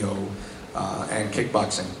 K-E-N-P-O, and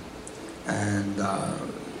kickboxing. And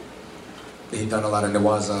he'd done a lot of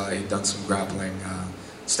Newaza, he'd done some grappling,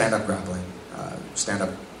 stand-up grappling, stand-up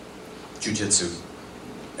jiu-jitsu.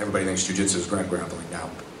 Everybody thinks jiu-jitsu is grappling now,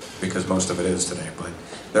 because most of it is today, but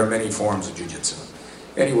there are many forms of jiu-jitsu.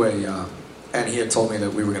 Anyway, and he had told me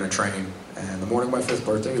that we were going to train, and the morning of my 5th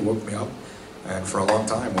birthday, he woke me up, and for a long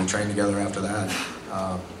time, we trained together after that.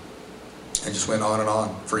 And just went on and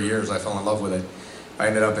on. For years, I fell in love with it. I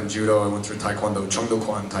ended up in judo, I went through taekwondo,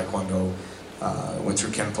 Chongdo-kwan taekwondo, went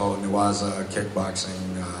through Kenpo, Newaza,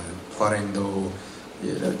 kickboxing, Hwarendo.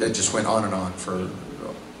 It just went on and on for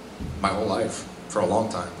my whole life, for a long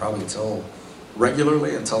time, probably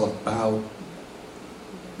regularly until about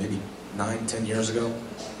maybe 9-10 years ago.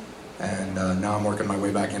 And now I'm working my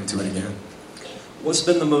way back into it again. What's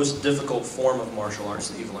been the most difficult form of martial arts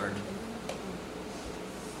that you've learned?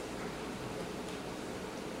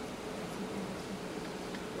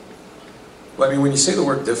 Well, I mean, when you say the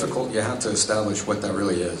word difficult, you have to establish what that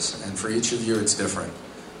really is. And for each of you, it's different.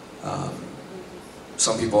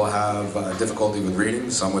 Some people have difficulty with reading,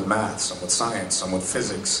 some with math, some with science, some with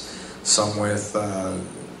physics, some with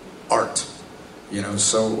art. You know,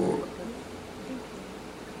 so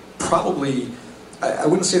probably, I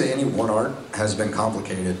wouldn't say that any one art has been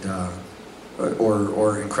complicated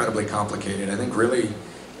or incredibly complicated. I think really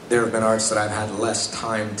there have been arts that I've had less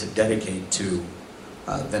time to dedicate to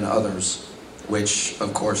than others, which,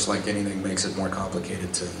 of course, like anything, makes it more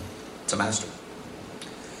complicated to master.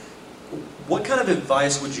 What kind of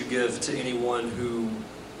advice would you give to anyone who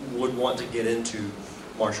would want to get into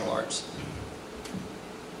martial arts?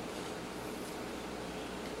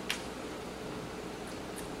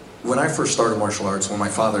 When I first started martial arts, when my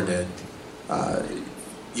father did,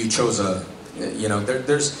 you chose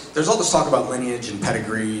there's all this talk about lineage and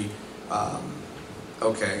pedigree.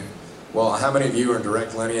 Okay, well, how many of you are in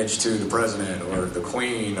direct lineage to the president or the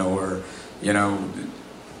queen or,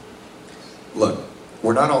 look,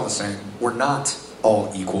 we're not all the same. We're not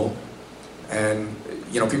all equal. And,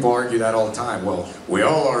 people argue that all the time. Well, we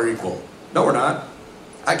all are equal. No, we're not.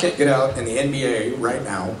 I can't get out in the NBA right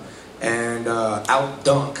now and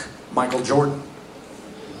out-dunk Michael Jordan.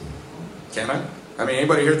 Can I? I mean,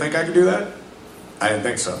 anybody here think I could do that? I didn't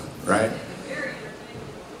think so, right?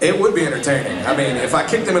 It would be entertaining. I mean, if I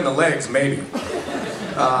kicked him in the legs, maybe.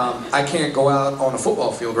 I can't go out on a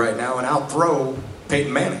football field right now and out-throw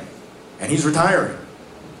Peyton Manning. And he's retiring.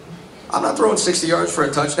 I'm not throwing 60 yards for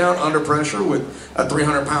a touchdown under pressure with a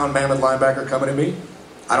 300-pound mammoth linebacker coming at me.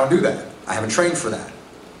 I don't do that. I haven't trained for that.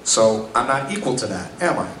 So I'm not equal to that,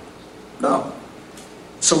 am I? No.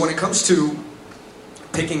 So when it comes to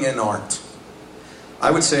picking an art,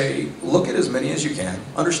 I would say look at as many as you can.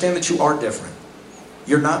 Understand that you are different.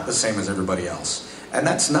 You're not the same as everybody else. And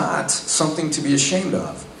that's not something to be ashamed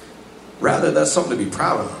of. Rather, that's something to be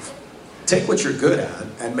proud of. Take what you're good at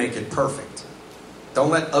and make it perfect. Don't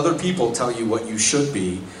let other people tell you what you should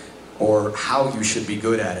be or how you should be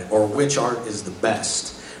good at it or which art is the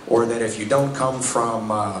best. Or that if you don't come from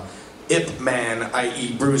Ip Man,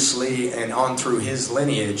 i.e. Bruce Lee, and on through his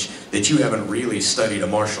lineage, that you haven't really studied a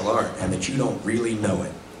martial art and that you don't really know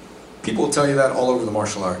it. People will tell you that all over the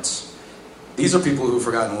martial arts. These are people who've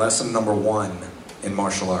forgotten lesson number 1 in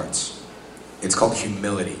martial arts. It's called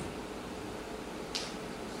humility.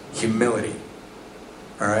 Humility.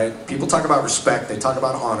 All right? People talk about respect, they talk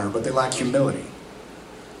about honor, but they lack humility.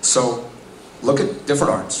 So, look at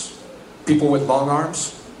different arts. People with long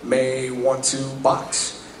arms may want to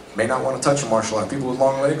box, may not want to touch a martial art. People with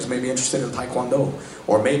long legs may be interested in taekwondo,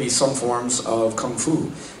 or maybe some forms of kung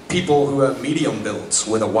fu. People who have medium builds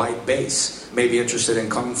with a wide base may be interested in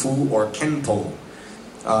kung fu or kenpo.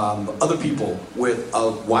 Other people with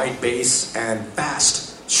a wide base and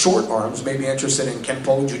fast short arms may be interested in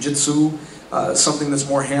Kenpo, Jiu-Jitsu, something that's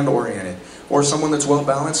more hand-oriented. Or someone that's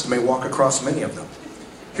well-balanced may walk across many of them.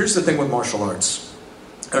 Here's the thing with martial arts.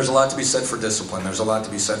 There's a lot to be said for discipline. There's a lot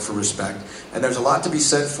to be said for respect. And there's a lot to be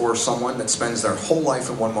said for someone that spends their whole life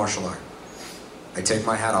in one martial art. I take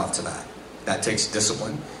my hat off to that. That takes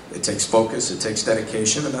discipline. It takes focus. It takes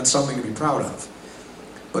dedication. And that's something to be proud of.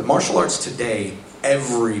 But martial arts today,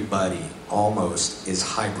 everybody almost is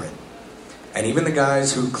hybrid. And even the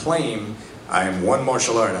guys who claim, I am one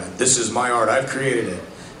martial art, this is my art, I've created it.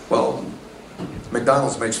 Well,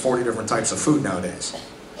 McDonald's makes 40 different types of food nowadays.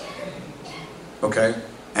 Okay?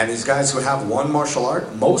 And these guys who have one martial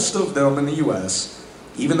art, most of them in the US,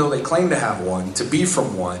 even though they claim to have one, to be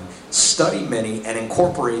from one, study many and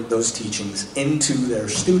incorporate those teachings into their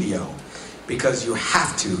studio. Because you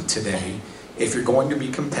have to today, if you're going to be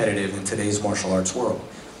competitive in today's martial arts world.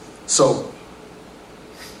 So,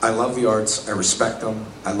 I love the arts, I respect them,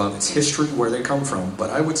 I love its history, where they come from, but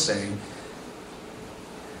I would say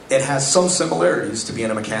it has some similarities to being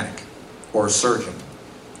a mechanic or a surgeon.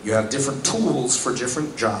 You have different tools for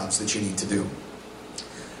different jobs that you need to do.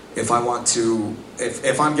 If I'm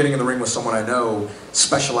getting in the ring with someone I know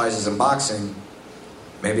specializes in boxing,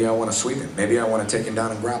 maybe I want to sweep him, maybe I want to take him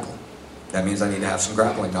down and grapple. That means I need to have some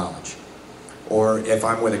grappling knowledge. Or if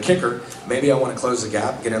I'm with a kicker, maybe I want to close the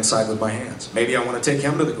gap, get inside with my hands. Maybe I want to take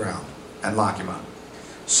him to the ground and lock him up.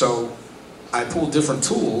 So I pull different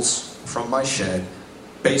tools from my shed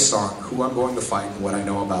based on who I'm going to fight and what I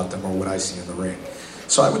know about them or what I see in the ring.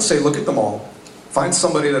 So I would say look at them all. Find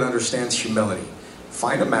somebody that understands humility.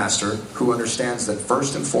 Find a master who understands that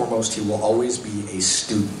first and foremost he will always be a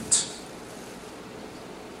student.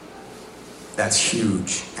 That's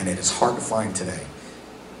huge, and it is hard to find today.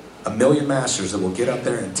 A million masters that will get up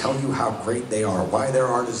there and tell you how great they are, why their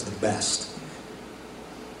art is the best.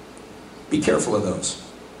 Be careful of those.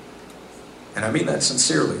 And I mean that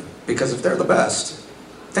sincerely, because if they're the best,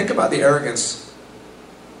 think about the arrogance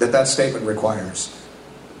that that statement requires.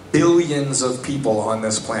 Billions of people on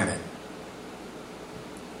this planet.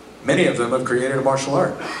 Many of them have created a martial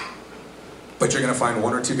art. But you're going to find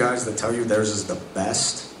one or two guys that tell you theirs is the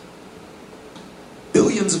best.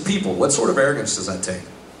 Billions of people. What sort of arrogance does that take?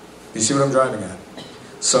 You see what I'm driving at?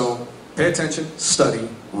 So, pay attention, study,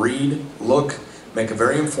 read, look, make a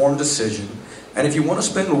very informed decision. And if you want to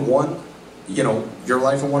spend your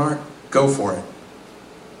life in one art, go for it.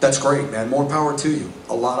 That's great, man. More power to you.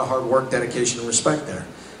 A lot of hard work, dedication, and respect there.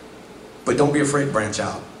 But don't be afraid to branch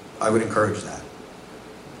out. I would encourage that.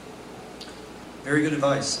 Very good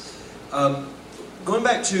advice. Going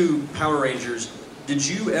back to Power Rangers, did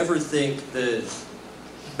you ever think that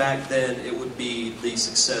back then it would be the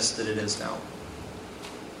success that it is now?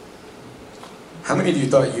 How many of you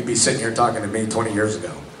thought you'd be sitting here talking to me 20 years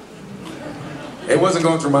ago? It wasn't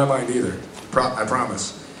going through my mind either. I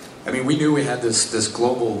promise. I mean, we knew we had this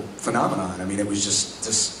global phenomenon. I mean, it was just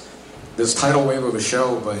this tidal wave of a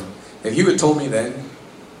show, but if you had told me then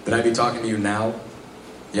that I'd be talking to you now,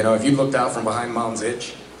 if you looked out from behind Mom's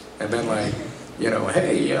itch and been like,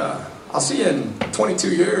 hey, I'll see you in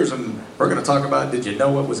 22 years and we're going to talk about did you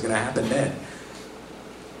know what was going to happen then?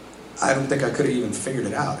 I don't think I could have even figured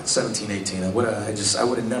it out at 17, 18. I would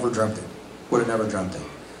have never dreamt it. Would have never dreamt it.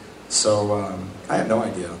 So I have no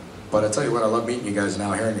idea. But I tell you what, I love meeting you guys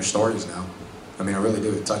now, hearing your stories now. I mean, I really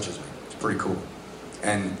do. It touches me. It's pretty cool.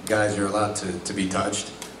 And guys, you're allowed to be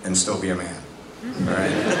touched and still be a man. All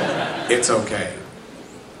right? It's okay.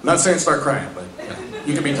 I'm not saying start crying, but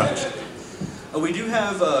you can be touched. We do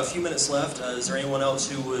have a few minutes left. Is there anyone else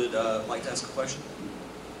who would like to ask a question?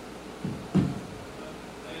 Do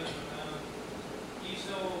you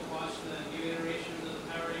still watch the new iterations of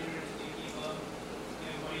the Power Rangers? Do you keep up?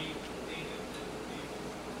 And what do you think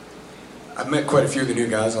of I've met quite a few of the new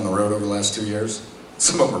guys on the road over the last 2 years.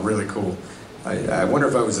 Some of them are really cool. I wonder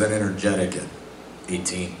if I was that energetic at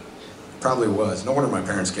 18. Probably was. No wonder my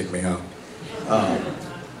parents kicked me out.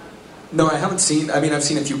 No, I haven't seen, I've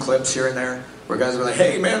seen a few clips here and there where guys are like,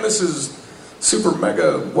 hey man, this is Super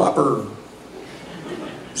Mega Whopper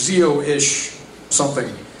Zeo-ish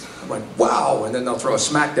something. I'm like, wow, and then they'll throw a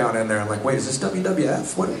SmackDown in there. I'm like, wait, is this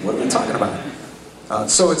WWF? What are we talking about?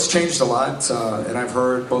 So it's changed a lot, and I've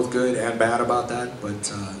heard both good and bad about that,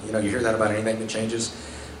 but you hear that about anything that changes.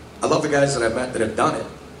 I love the guys that I've met that have done it,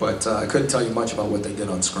 but I couldn't tell you much about what they did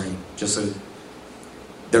on screen. Just that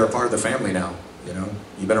they're a part of the family now,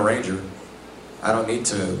 You've been a Ranger. I don't need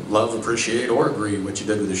to love, appreciate, or agree what you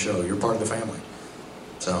did with the show. You're part of the family.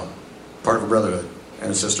 So, part of a brotherhood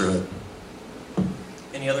and a sisterhood.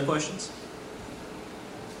 Any other questions?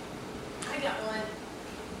 I got one.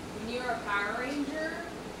 When you were a Power Ranger,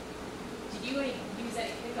 did you use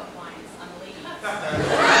any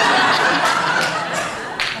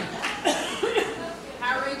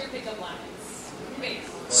Power Ranger pickup lines. Base.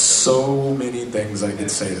 So many things I could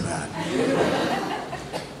say to that.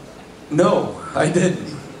 No, I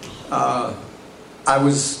didn't. I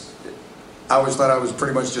always thought I was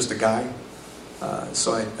pretty much just a guy.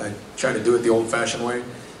 So I tried to do it the old-fashioned way.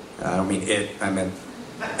 I don't mean I meant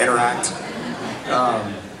interact.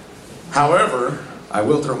 However, I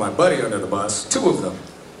will throw my buddy under the bus, 2 of them.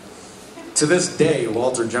 To this day,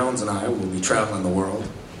 Walter Jones and I will be traveling the world.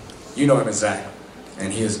 You know him as Zach,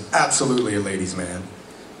 and he is absolutely a ladies' man.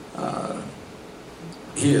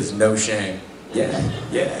 He is no shame. Yeah,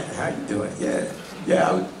 how you doing?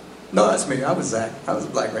 Yeah, no, that's me. I was Zach. I was a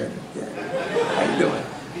Black Ranger. Yeah, how you doing?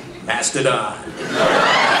 Mastodon.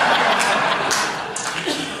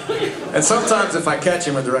 And sometimes if I catch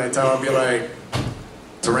him at the right time, I'll be like,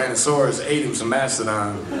 Tyrannosaurus ate him some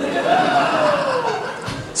Mastodon.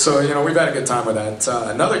 So, we've had a good time with that.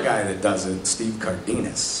 Another guy that does it, Steve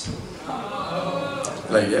Cardenas.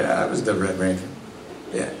 Like, yeah, I was the Red Ranger.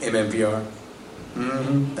 Yeah, MMPR.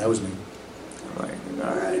 That was me. I'm like,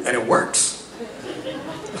 all right. And it works.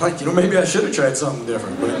 Like, maybe I should have tried something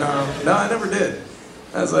different. But no, I never did.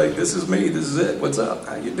 I was like, this is me, this is it. What's up?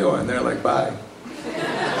 How you doing? They're like, bye.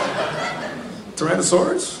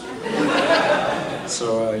 Tyrannosaurus?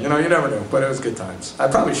 So, you never knew. But it was good times. I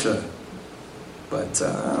probably should. But,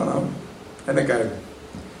 I don't know. I think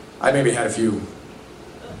I maybe had a few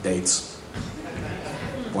dates.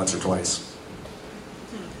 Once or twice.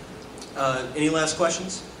 Any last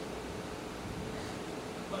questions?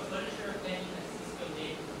 What is your opinion that Cisco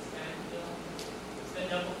did with his fan film? It's the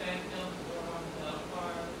double fan film on the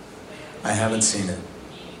car. I haven't seen it.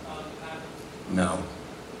 No.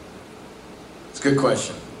 It's a good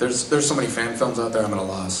question. There's so many fan films out there, I'm at a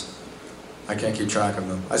loss. I can't keep track of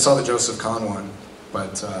them. I saw the Joseph Kahn one,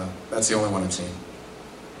 but that's the only one I've seen.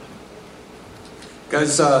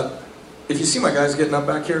 Guys, if you see my guys getting up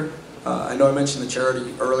back here, I know I mentioned the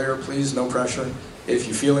charity earlier. Please, no pressure. If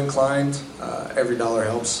you feel inclined, every dollar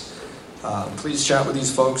helps. Please chat with these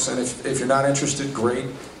folks, and if you're not interested, great.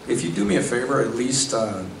 If you do me a favor, at least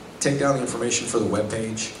take down the information for the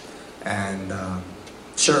webpage and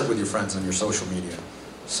share it with your friends on your social media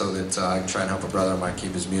so that I can try and help a brother of mine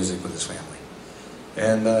keep his music with his family.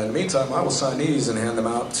 And in the meantime, I will sign these and hand them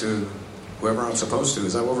out to whoever I'm supposed to.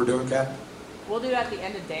 Is that what we're doing, Kat? We'll do it at the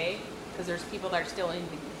end of the day, because there's people that are still in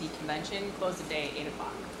the convention. Close the day, 8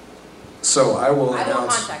 o'clock. So I will I will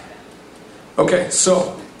announce... contact them. Okay,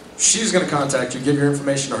 so she's going to contact you, give your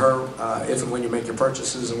information to her if and when you make your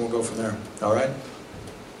purchases, and we'll go from there. All right?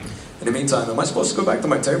 In the meantime, am I supposed to go back to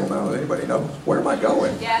my table now? Does anybody know? Where am I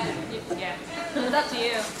going? Yeah. It's up to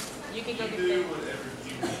you. You can go get there.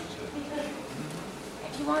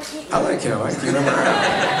 If you want to. I like him. I keep him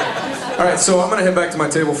around. All right, so I'm going to head back to my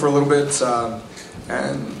table for a little bit,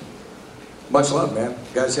 and much love, man.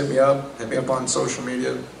 You guys hit me up on social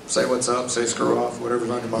media, say what's up, say screw off, whatever's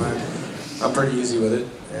on your mind. I'm pretty easy with it,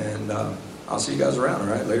 and I'll see you guys around, all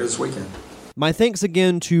right, later this weekend. My thanks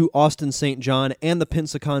again to Austin St. John and the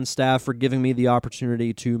Pensacon staff for giving me the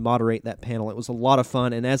opportunity to moderate that panel. It was a lot of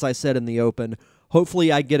fun, and as I said in the open,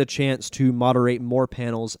 hopefully I get a chance to moderate more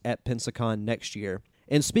panels at Pensacon next year.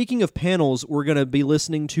 And speaking of panels, we're going to be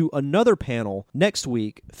listening to another panel next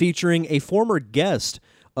week featuring a former guest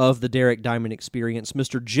of the Derek Diamond Experience,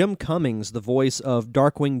 Mr. Jim Cummings, the voice of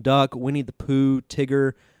Darkwing Duck, Winnie the Pooh,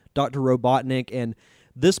 Tigger, Dr. Robotnik, and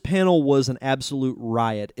this panel was an absolute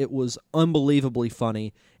riot. It was unbelievably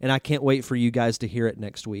funny, and I can't wait for you guys to hear it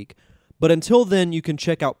next week. But until then, you can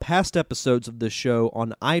check out past episodes of this show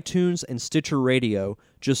on iTunes and Stitcher Radio.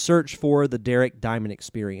 Just search for The Derek Diamond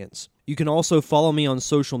Experience. You can also follow me on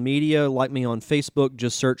social media, like me on Facebook,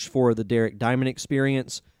 just search for The Derek Diamond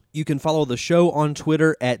Experience. You can follow the show on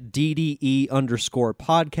Twitter at DDE_podcast,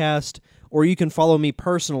 or you can follow me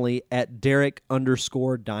personally at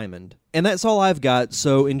Derek_Diamond. And that's all I've got,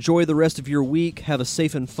 so enjoy the rest of your week. Have a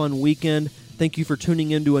safe and fun weekend. Thank you for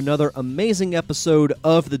tuning in to another amazing episode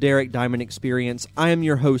of the Derek Diamond Experience. I am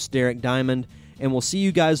your host, Derek Diamond, and we'll see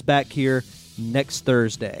you guys back here next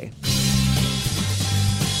Thursday.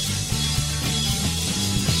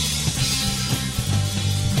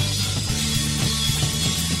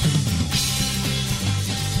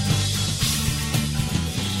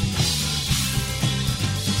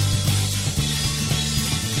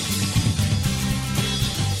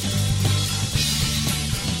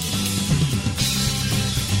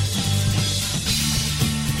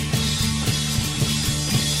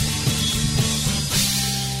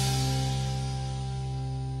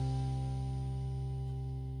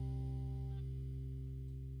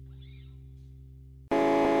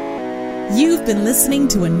 You've been listening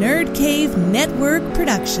to a Nerd Cave Network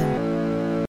production.